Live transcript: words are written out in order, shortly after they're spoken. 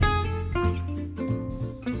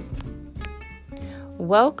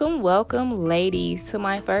Welcome, ladies, to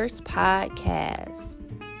my first podcast,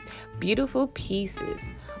 Beautiful Pieces,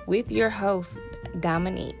 with your host,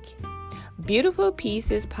 Dominique. Beautiful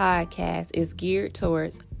Pieces podcast is geared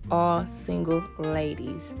towards all single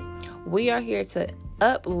ladies. We are here to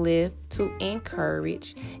uplift, to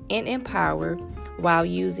encourage, and empower while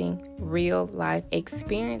using real life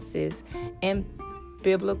experiences and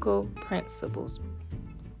biblical principles.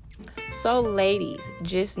 So ladies,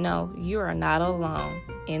 just know you are not alone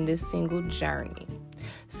in this single journey.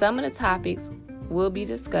 Some of the topics will be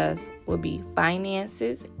discussed will be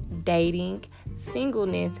finances, dating,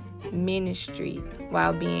 singleness, ministry,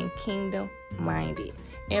 while being kingdom minded.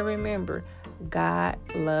 And remember, God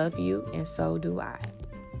loves you and so do I.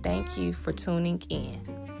 Thank you for tuning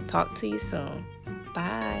in. Talk to you soon.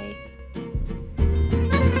 Bye.